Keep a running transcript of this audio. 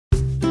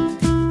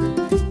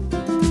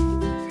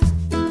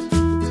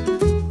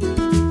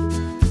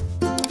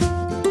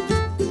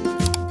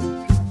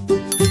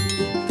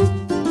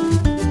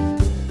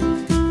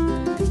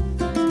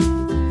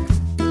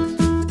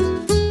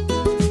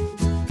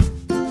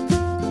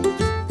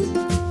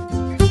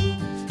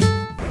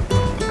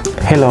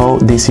Hello,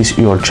 this is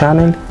your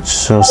channel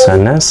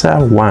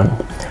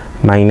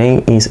Sosanasa1. My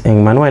name is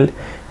Emmanuel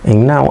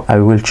and now I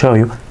will show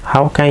you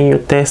how can you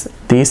test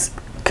this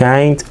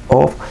kind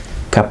of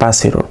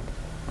capacitor.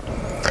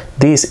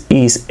 This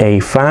is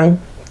a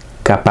fan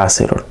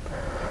capacitor,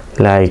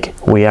 like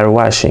we are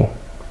washing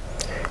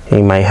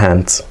in my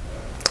hands.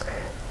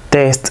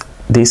 Test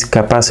this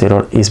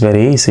capacitor is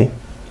very easy.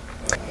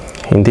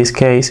 In this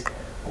case,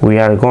 we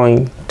are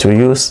going to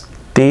use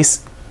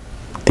this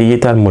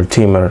digital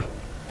multimeter.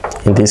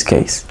 In this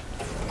case,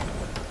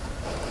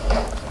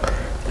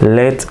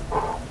 let's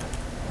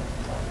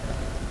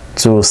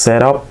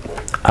set up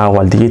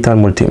our digital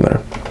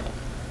multimeter.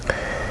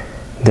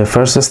 The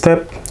first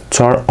step,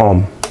 turn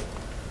on,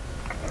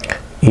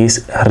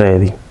 is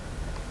ready.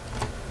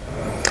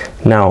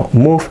 Now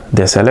move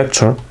the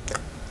selector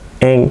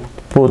and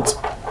put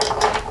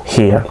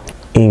here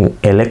in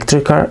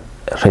electrical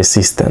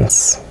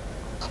resistance.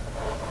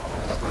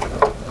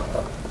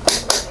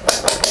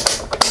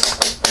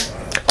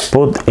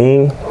 Put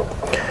in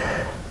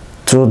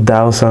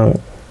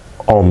 2000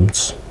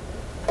 ohms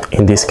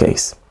in this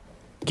case.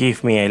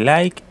 Give me a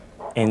like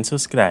and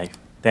subscribe.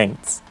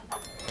 Thanks.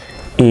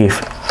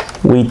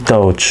 If we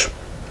touch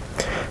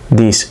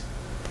these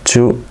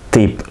two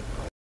tips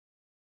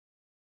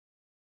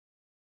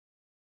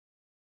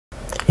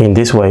in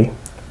this way,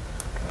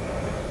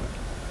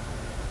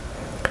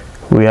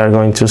 we are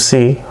going to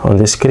see on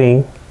the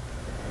screen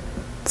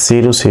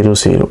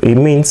 000. It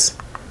means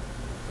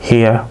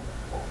here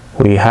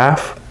we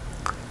have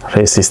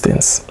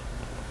resistance.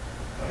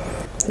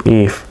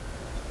 If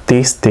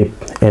this tip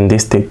and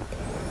this tip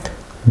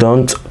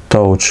don't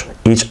touch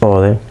each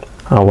other,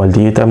 our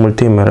digital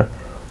multimeter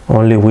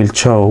only will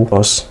show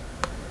us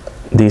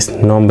this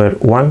number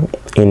 1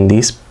 in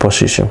this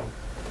position.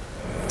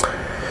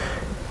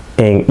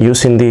 And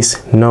using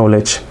this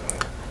knowledge,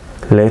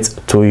 let's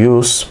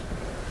use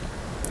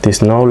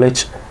this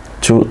knowledge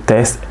to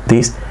test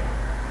this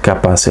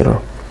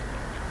capacitor.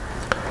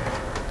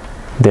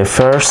 The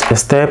first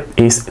step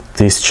is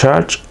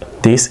discharge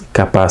this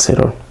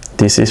capacitor.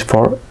 This is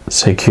for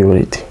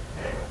security,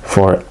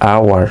 for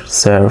our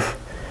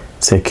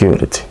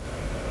self-security.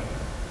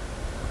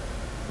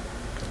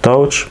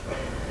 Touch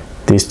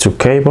these two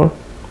cables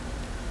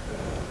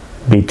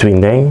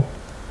between them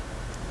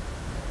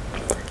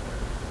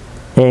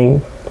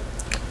and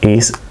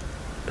is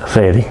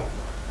ready.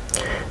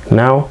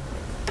 Now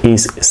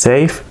is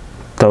safe.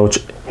 Touch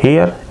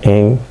here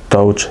and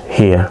touch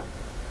here.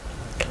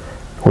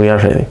 We are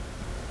ready.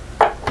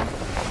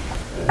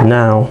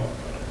 Now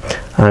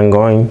I'm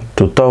going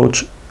to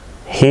touch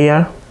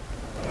here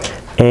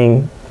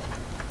and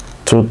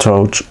to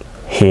touch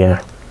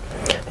here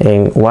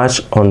and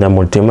watch on the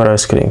multimeter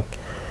screen.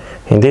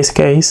 In this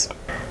case,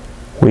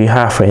 we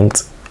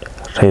haven't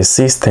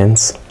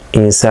resistance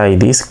inside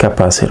this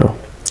capacitor.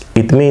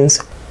 It means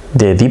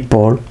the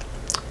dipole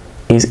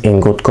is in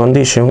good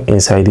condition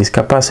inside this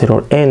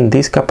capacitor, and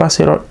this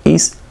capacitor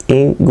is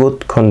in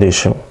good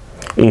condition,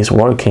 is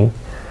working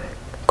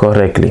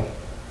correctly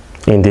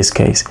in this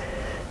case,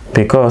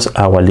 because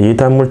our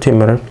digital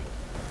multimeter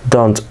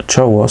don't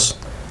show us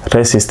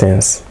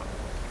resistance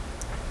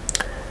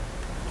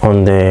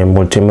on the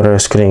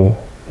multimeter screen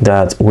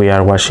that we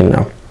are watching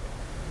now,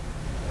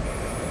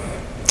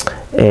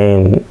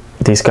 and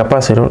this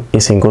capacitor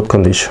is in good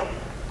condition.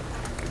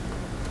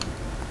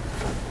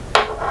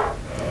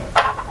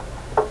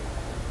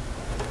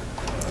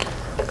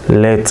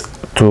 Let's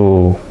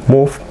to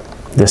move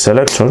the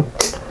selector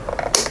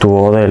to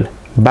other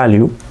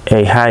value,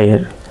 a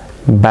higher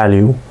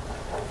value,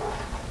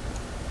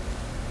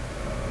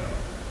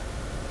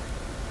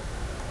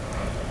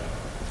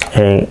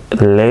 and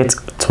let's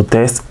to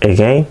test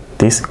again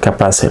this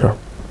capacitor.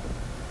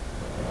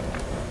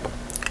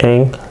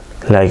 And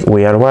like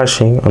we are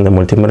watching on the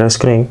multimeter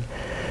screen,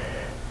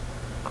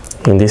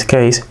 in this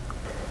case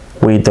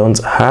we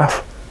don't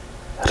have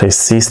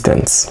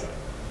resistance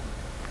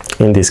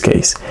in this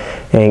case,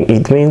 and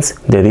it means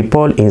the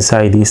dipole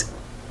inside this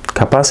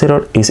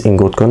capacitor is in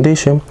good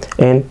condition,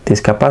 and this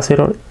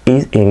capacitor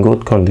is in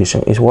good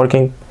condition, is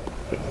working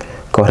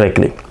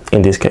correctly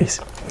in this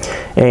case.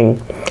 And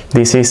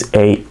this is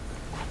a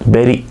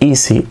very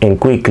easy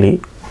and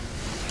quickly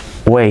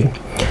way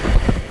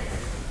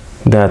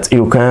that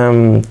you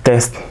can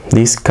test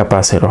this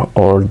capacitor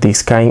or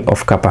this kind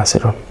of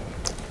capacitor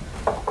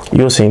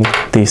using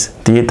this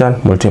digital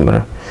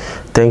multimeter.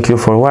 Thank you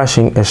for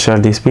watching and share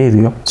this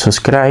video.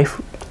 Subscribe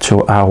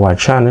to our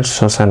channel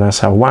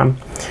Sosanasa1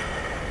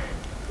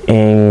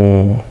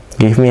 and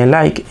give me a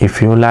like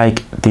if you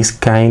like this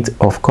kind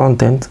of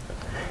content,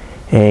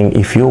 and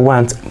if you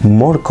want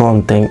more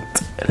content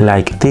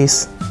like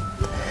this.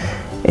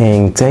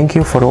 And thank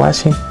you for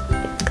watching.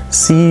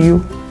 See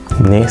you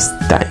next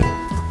time.